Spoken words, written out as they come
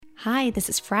Hi, this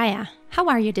is Freya. How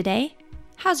are you today?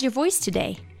 How's your voice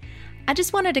today? I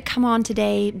just wanted to come on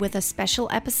today with a special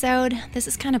episode. This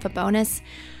is kind of a bonus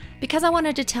because I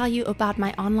wanted to tell you about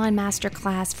my online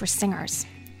masterclass for singers.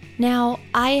 Now,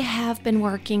 I have been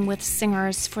working with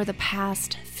singers for the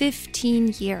past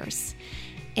 15 years.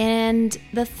 And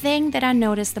the thing that I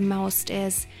notice the most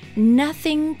is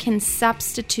nothing can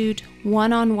substitute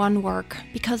one-on-one work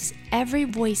because every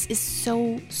voice is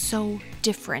so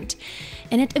different.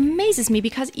 And it amazes me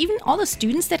because even all the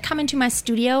students that come into my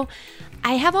studio,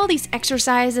 I have all these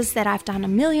exercises that I've done a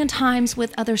million times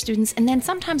with other students, and then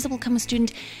sometimes there will come a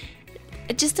student,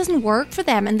 it just doesn't work for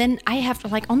them. And then I have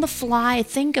to on the fly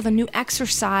think of a new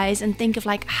exercise and think of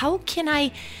how can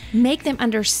I make them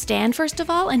understand first of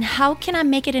all, and how can I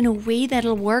make it in a way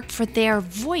that'll work for their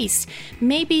voice.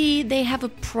 Maybe they have a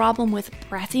problem with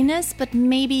breathiness, but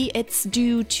maybe it's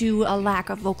due to a lack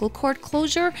of vocal cord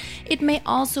closure. It may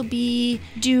also be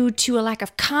due to a lack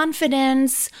of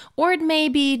confidence, or it may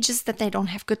be just that they don't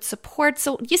have good support.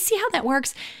 So you see how that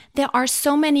works? There are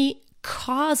so many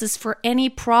causes for any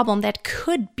problem that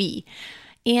could be.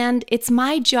 And it's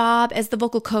my job as the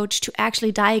vocal coach to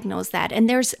actually diagnose that. And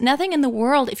there's nothing in the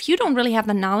world, if you don't really have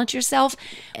the knowledge yourself,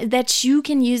 that you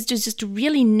can use to just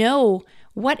really know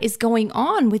what is going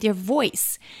on with your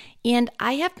voice. And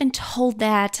I have been told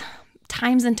that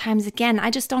times and times again. I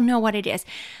just don't know what it is.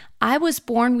 I was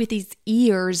born with these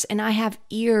ears, and I have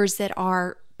ears that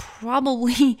are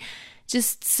probably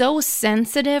just so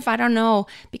sensitive. I don't know,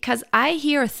 because I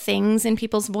hear things in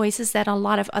people's voices that a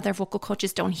lot of other vocal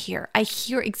coaches don't hear. I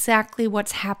hear exactly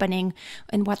what's happening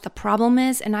and what the problem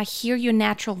is, and I hear your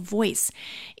natural voice.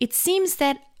 It seems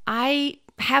that I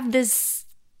have this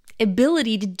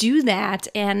ability to do that,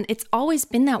 and it's always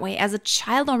been that way. As a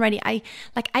child already, I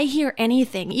hear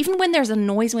anything. Even when there's a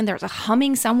noise, when there's a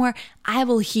humming somewhere, I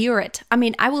will hear it.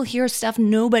 I will hear stuff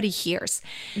nobody hears.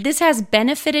 This has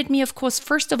benefited me, of course,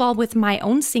 first of all, with my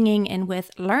own singing and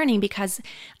with learning, because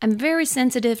I'm very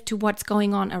sensitive to what's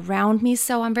going on around me.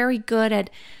 So I'm very good at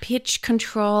pitch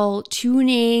control,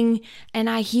 tuning, and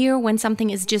I hear when something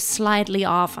is just slightly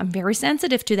off. I'm very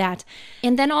sensitive to that.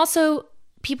 And then also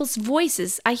people's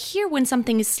voices. I hear when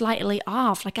something is slightly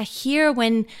off. I hear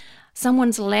when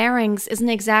someone's larynx isn't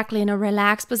exactly in a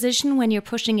relaxed position, when you're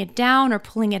pushing it down or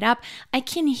pulling it up. I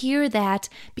can hear that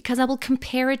because I will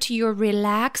compare it to your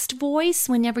relaxed voice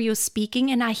whenever you're speaking.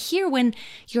 And I hear when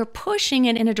you're pushing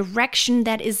it in a direction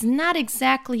that is not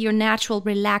exactly your natural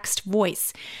relaxed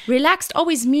voice. Relaxed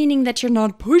always meaning that you're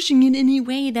not pushing in any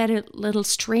way that it'll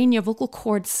strain your vocal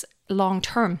cords long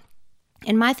term.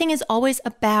 And my thing is always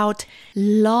about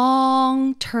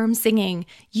long-term singing.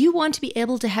 You want to be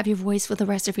able to have your voice for the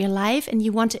rest of your life, and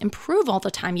you want to improve all the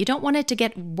time. You don't want it to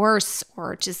get worse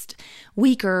or just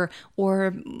weaker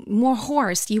or more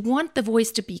hoarse. You want the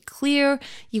voice to be clear.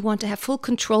 You want to have full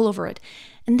control over it.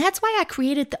 And that's why I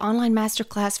created the online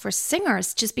masterclass for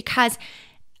singers, just because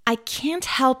I can't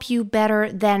help you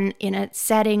better than in a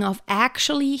setting of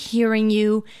actually hearing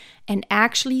you and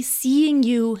actually seeing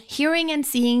you, hearing and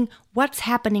seeing what's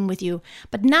happening with you.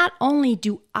 But not only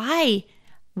do I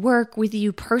work with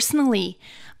you personally,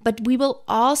 but we will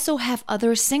also have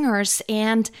other singers.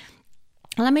 And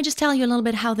let me just tell you a little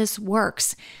bit how this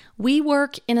works. We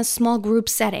work in a small group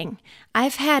setting.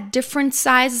 I've had different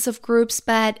sizes of groups,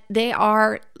 but they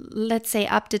are, let's say,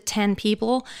 up to 10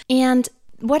 people. And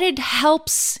what it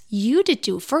helps you to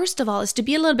do, first of all, is to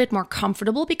be a little bit more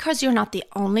comfortable because you're not the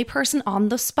only person on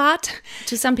the spot.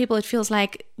 To some people, it feels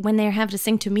like when they have to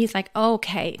sing to me, it's like, oh,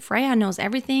 okay, Freya knows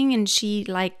everything and she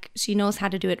knows how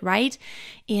to do it right.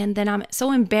 And then I'm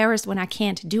so embarrassed when I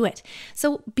can't do it.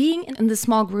 So being in the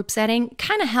small group setting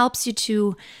kind of helps you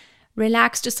to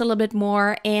relax just a little bit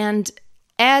more. And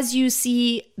as you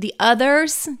see the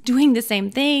others doing the same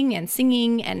thing and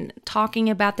singing and talking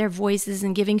about their voices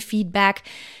and giving feedback,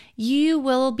 you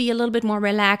will be a little bit more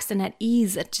relaxed and at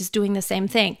ease at just doing the same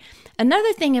thing.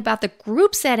 Another thing about the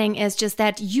group setting is just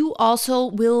that you also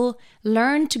will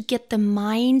learn to get the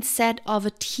mindset of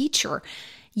a teacher.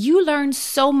 You learn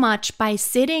so much by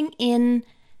sitting in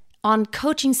on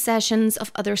coaching sessions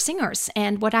of other singers.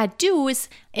 And what I do is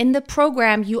in the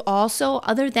program, you also,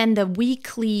 other than the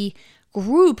weekly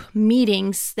group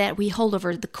meetings that we hold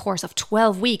over the course of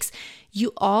 12 weeks,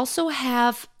 you also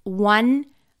have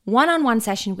one-on-one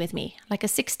session with me, like a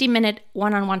 60-minute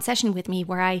one-on-one session with me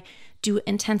where I do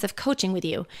intensive coaching with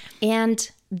you.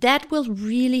 And that will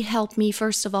really help me,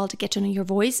 first of all, to get to know your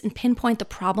voice and pinpoint the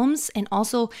problems, and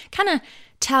also kind of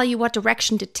tell you what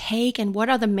direction to take and what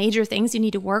are the major things you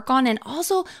need to work on, and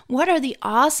also what are the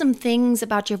awesome things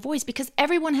about your voice, because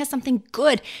everyone has something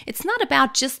good. It's not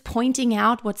about just pointing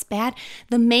out what's bad.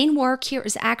 The main work here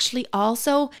is actually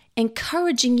also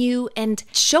encouraging you and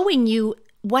showing you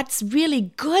what's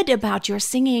really good about your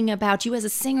singing, about you as a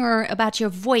singer, about your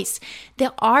voice.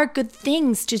 There are good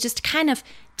things to just kind of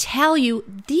tell you,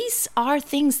 these are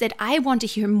things that I want to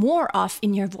hear more of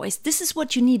in your voice. This is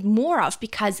what you need more of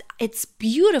because it's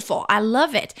beautiful. I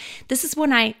love it. This is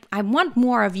when I want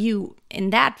more of you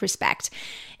in that respect.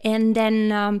 And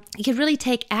then you can really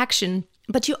take action.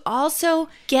 But you also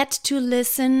get to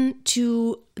listen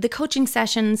to the coaching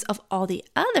sessions of all the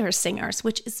other singers,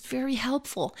 which is very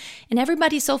helpful. And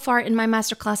everybody so far in my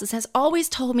masterclasses has always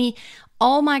told me,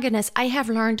 oh my goodness, I have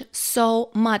learned so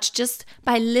much just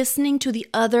by listening to the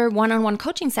other one-on-one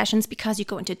coaching sessions, because you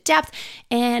go into depth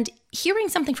and hearing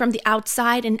something from the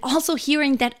outside and also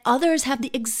hearing that others have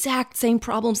the exact same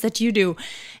problems that you do.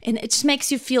 And it just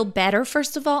makes you feel better,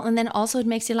 first of all. And then also it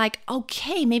makes you like,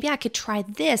 okay, maybe I could try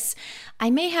this.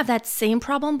 I may have that same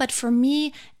problem, but for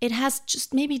me, it has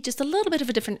just maybe just a little bit of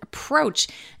a different approach.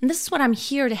 And this is what I'm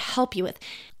here to help you with.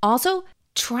 Also,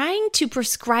 trying to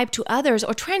prescribe to others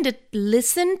or trying to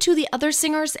listen to the other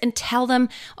singers and tell them,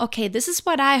 okay, this is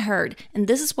what I heard and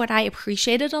this is what I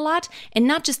appreciated a lot, and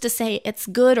not just to say it's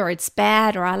good or it's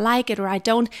bad or I like it or I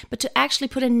don't, but to actually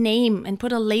put a name and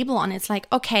put a label on it. It's like,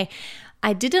 okay,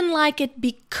 I didn't like it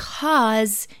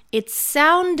because it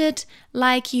sounded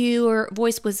like your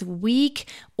voice was weak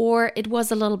or it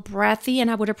was a little breathy,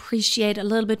 and I would appreciate a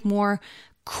little bit more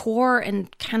core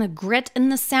and kind of grit in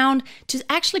the sound. To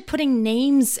actually putting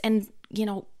names and,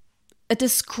 a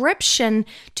description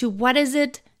to what is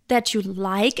it that you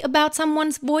like about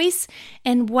someone's voice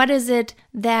and what is it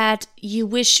that you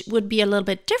wish would be a little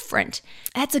bit different.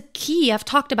 That's a key. I've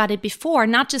talked about it before,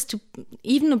 not just to,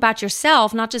 even about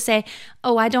yourself, not just say,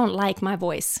 oh, I don't like my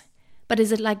voice, but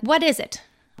is it like, what is it?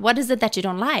 What is it that you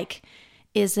don't like?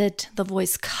 Is it the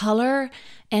voice color?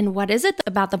 And what is it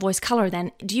about the voice color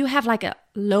then? Do you have like a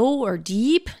low or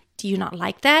deep? Do you not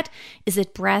like that? Is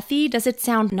it breathy? Does it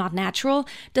sound not natural?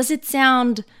 Does it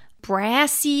sound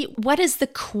brassy? What is the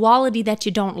quality that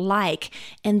you don't like?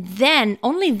 And then,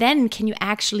 only then can you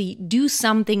actually do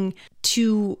something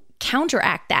to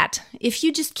counteract that. If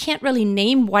you just can't really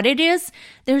name what it is,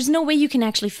 there's no way you can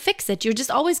actually fix it. You're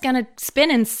just always going to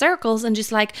spin in circles and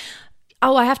just like,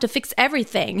 oh, I have to fix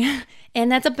everything.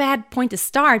 And that's a bad point to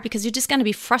start, because you're just going to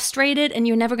be frustrated and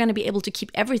you're never going to be able to keep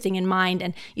everything in mind,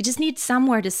 and you just need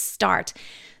somewhere to start.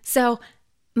 So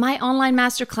my online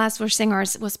masterclass for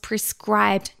singers was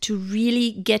prescribed to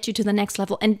really get you to the next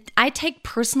level. And I take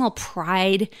personal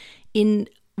pride in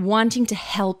wanting to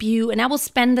help you, and I will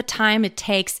spend the time it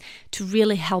takes to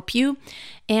really help you.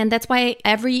 And that's why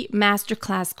every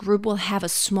masterclass group will have a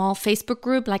small Facebook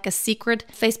group, like a secret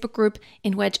Facebook group,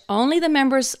 in which only the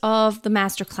members of the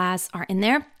masterclass are in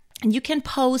there. And you can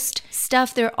post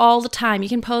stuff there all the time. You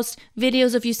can post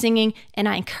videos of you singing, and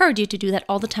I encourage you to do that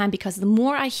all the time, because the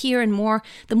more I hear and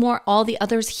the more all the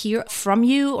others hear from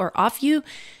you or of you,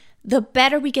 the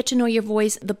better we get to know your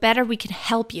voice, the better we can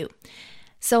help you.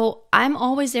 So I'm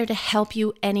always there to help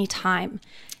you anytime.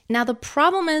 Now, the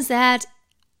problem is that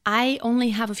I only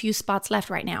have a few spots left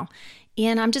right now.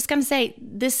 And I'm just going to say,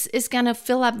 this is going to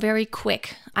fill up very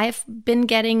quick. I've been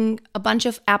getting a bunch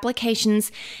of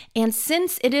applications. And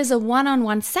since it is a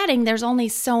one-on-one setting, there's only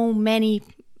so many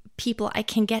people I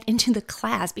can get into the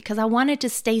class, because I want it to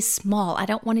stay small. I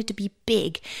don't want it to be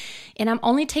big. And I'm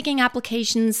only taking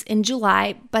applications in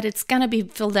July, but it's going to be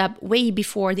filled up way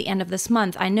before the end of this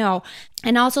month, I know.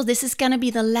 And also, this is going to be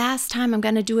the last time I'm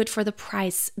going to do it for the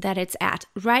price that it's at.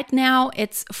 Right now,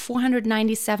 it's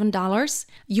 $497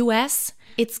 US.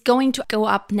 It's going to go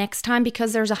up next time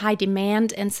because there's a high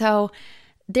demand. And so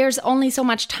there's only so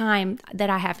much time that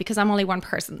I have, because I'm only one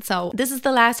person. So this is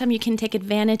the last time you can take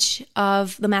advantage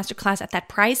of the masterclass at that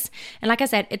price. And like I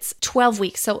said, it's 12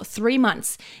 weeks, so 3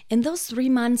 months. In those 3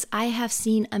 months, I have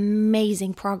seen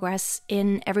amazing progress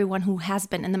in everyone who has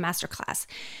been in the masterclass.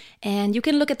 And you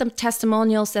can look at the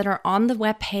testimonials that are on the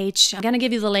webpage. I'm going to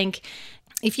give you the link.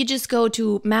 If you just go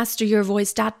to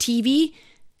masteryourvoice.tv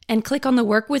and click on the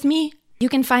work with me, you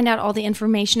can find out all the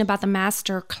information about the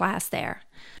masterclass there.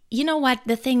 You know what?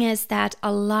 The thing is that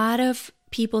a lot of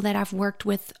people that I've worked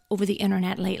with over the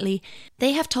internet lately,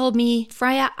 they have told me,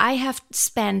 Freya, I have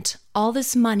spent all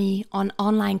this money on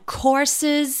online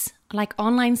courses, like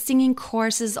online singing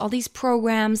courses, all these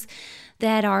programs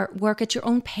that are work at your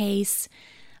own pace.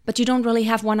 but you don't really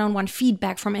have one-on-one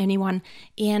feedback from anyone.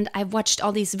 And I've watched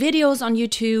all these videos on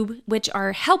YouTube, which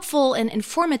are helpful and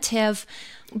informative,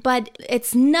 but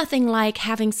it's nothing like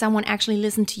having someone actually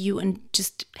listen to you and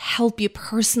just help you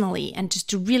personally and just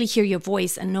to really hear your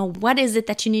voice and know what is it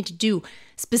that you need to do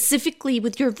specifically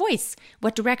with your voice.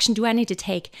 What direction do I need to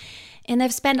take? And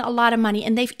they've spent a lot of money,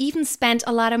 and they've even spent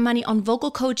a lot of money on vocal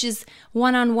coaches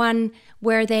one-on-one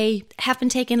where they have been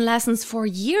taking lessons for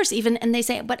years even, and they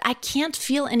say, but I can't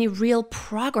feel any real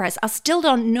progress. I still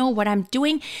don't know what I'm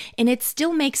doing, and it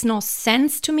still makes no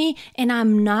sense to me, and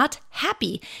I'm not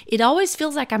happy. It always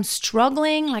feels like I'm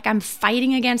struggling, like I'm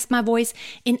fighting against my voice,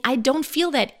 and I don't feel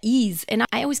that ease. And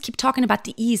I always keep talking about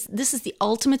the ease. This is the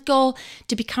ultimate goal,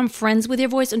 to become friends with your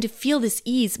voice and to feel this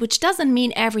ease, which doesn't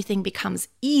mean everything becomes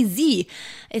easy.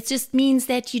 It just means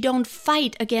that you don't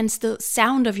fight against the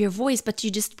sound of your voice, but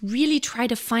you just really try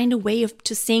to find a way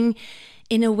to sing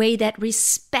in a way that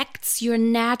respects your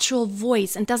natural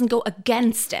voice and doesn't go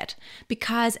against it.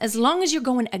 Because as long as you're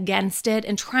going against it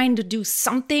and trying to do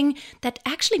something that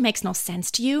actually makes no sense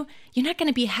to you, you're not going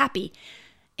to be happy.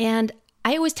 And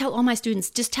I always tell all my students,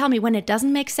 just tell me when it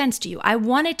doesn't make sense to you. I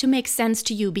want it to make sense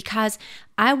to you because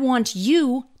I want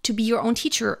you to be your own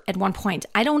teacher at one point.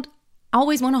 I don't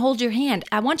always want to hold your hand.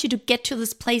 I want you to get to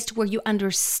this place to where you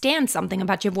understand something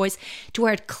about your voice, to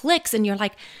where it clicks and you're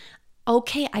like,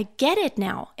 okay, I get it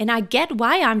now. And I get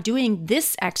why I'm doing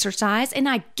this exercise, and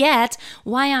I get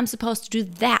why I'm supposed to do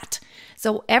that.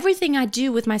 So everything I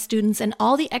do with my students and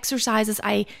all the exercises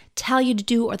I tell you to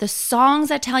do, or the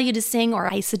songs I tell you to sing, or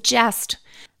I suggest,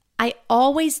 I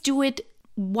always do it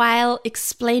while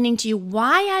explaining to you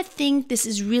why I think this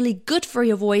is really good for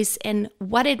your voice and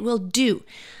what it will do.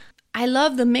 I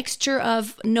love the mixture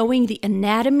of knowing the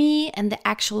anatomy and the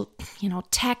actual,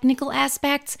 technical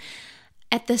aspects,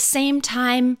 at the same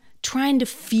time trying to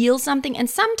feel something. And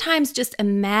sometimes just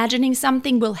imagining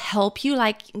something will help you,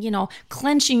 like,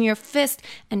 clenching your fist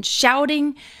and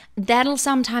shouting. That'll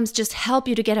sometimes just help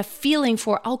you to get a feeling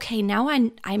for, okay, now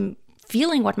I'm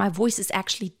feeling what my voice is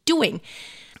actually doing.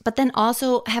 But then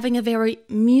also having a very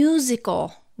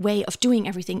musical way of doing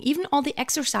everything. Even all the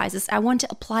exercises, I want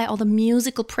to apply all the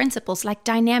musical principles like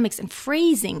dynamics and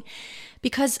phrasing,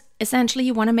 because essentially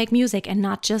you want to make music and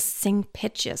not just sing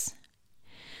pitches.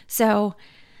 So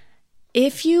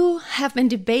if you have been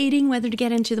debating whether to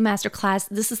get into the masterclass,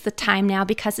 this is the time now,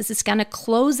 because this is going to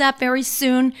close up very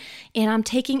soon, and I'm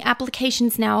taking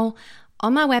applications now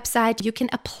on my website. You can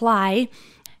apply.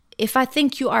 If I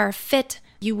think you are a fit,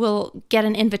 you will get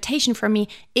an invitation from me.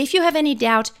 If you have any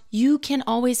doubt, you can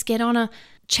always get on a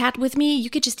chat with me.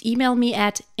 You could just email me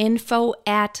at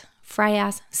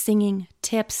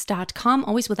info@freyassingingtips.com,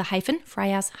 always with a hyphen,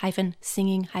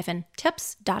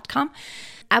 freyass-singing-tips.com.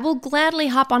 I will gladly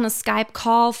hop on a Skype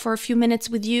call for a few minutes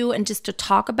with you and just to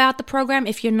talk about the program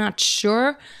if you're not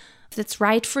sure if it's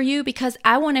right for you, because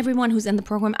I want everyone who's in the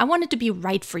program, I want it to be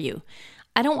right for you.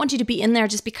 I don't want you to be in there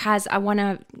just because I want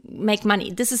to make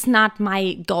money. This is not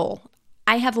my goal.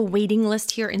 I have a waiting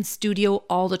list here in studio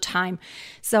all the time.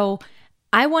 So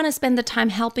I want to spend the time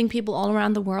helping people all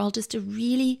around the world just to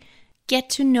really get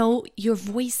to know your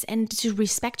voice and to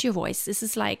respect your voice. This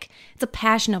is like, it's a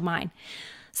passion of mine.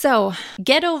 So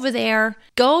get over there,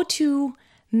 go to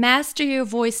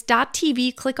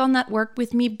masteryourvoice.tv, click on that work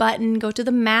with me button, go to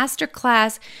the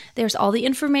masterclass. There's all the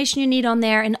information you need on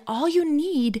there, and all you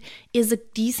need is a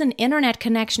decent internet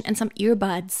connection and some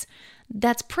earbuds.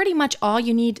 That's pretty much all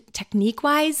you need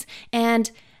technique-wise.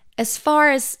 And as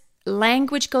far as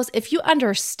language goes, if you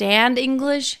understand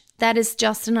English, that is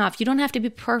just enough. You don't have to be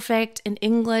perfect in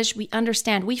English. We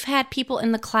understand. We've had people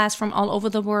in the class from all over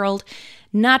the world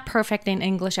not perfect in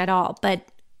English at all, but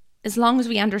as long as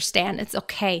we understand, it's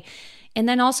okay. And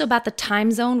then also about the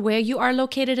time zone where you are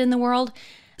located in the world.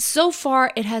 So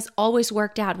far, it has always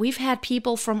worked out. We've had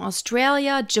people from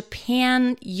Australia,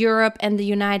 Japan, Europe, and the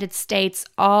United States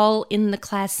all in the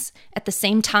class at the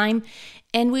same time.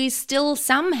 And we still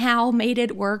somehow made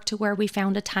it work to where we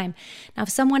found a time. Now, if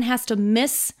someone has to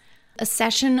miss a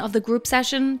session of the group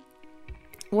session,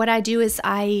 what I do is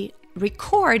I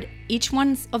record each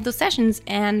one of the sessions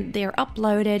and they're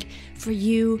uploaded for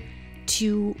you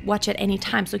to watch at any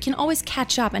time. So you can always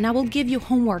catch up, and I will give you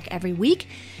homework every week,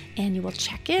 and you will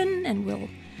check in and we'll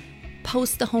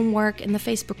post the homework in the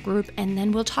Facebook group, and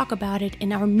then we'll talk about it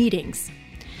in our meetings.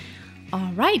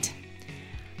 All right.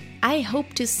 I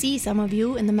hope to see some of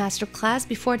you in the masterclass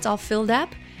before it's all filled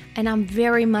up. and I'm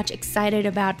very much excited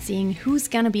about seeing who's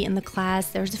going to be in the class.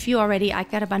 There's a few already. I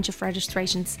got a bunch of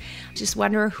registrations. Just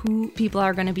wonder who people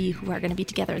are going to be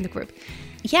together in the group.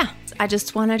 Yeah, I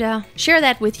just wanted to share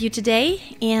that with you today.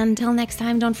 And until next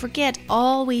time, don't forget,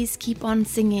 always keep on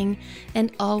singing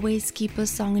and always keep a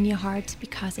song in your heart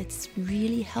because it's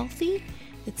really healthy.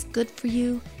 It's good for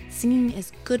you. Singing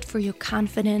is good for your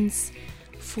confidence,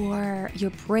 for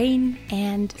your brain,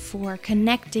 and for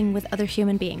connecting with other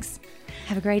human beings.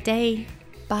 Have a great day.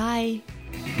 Bye.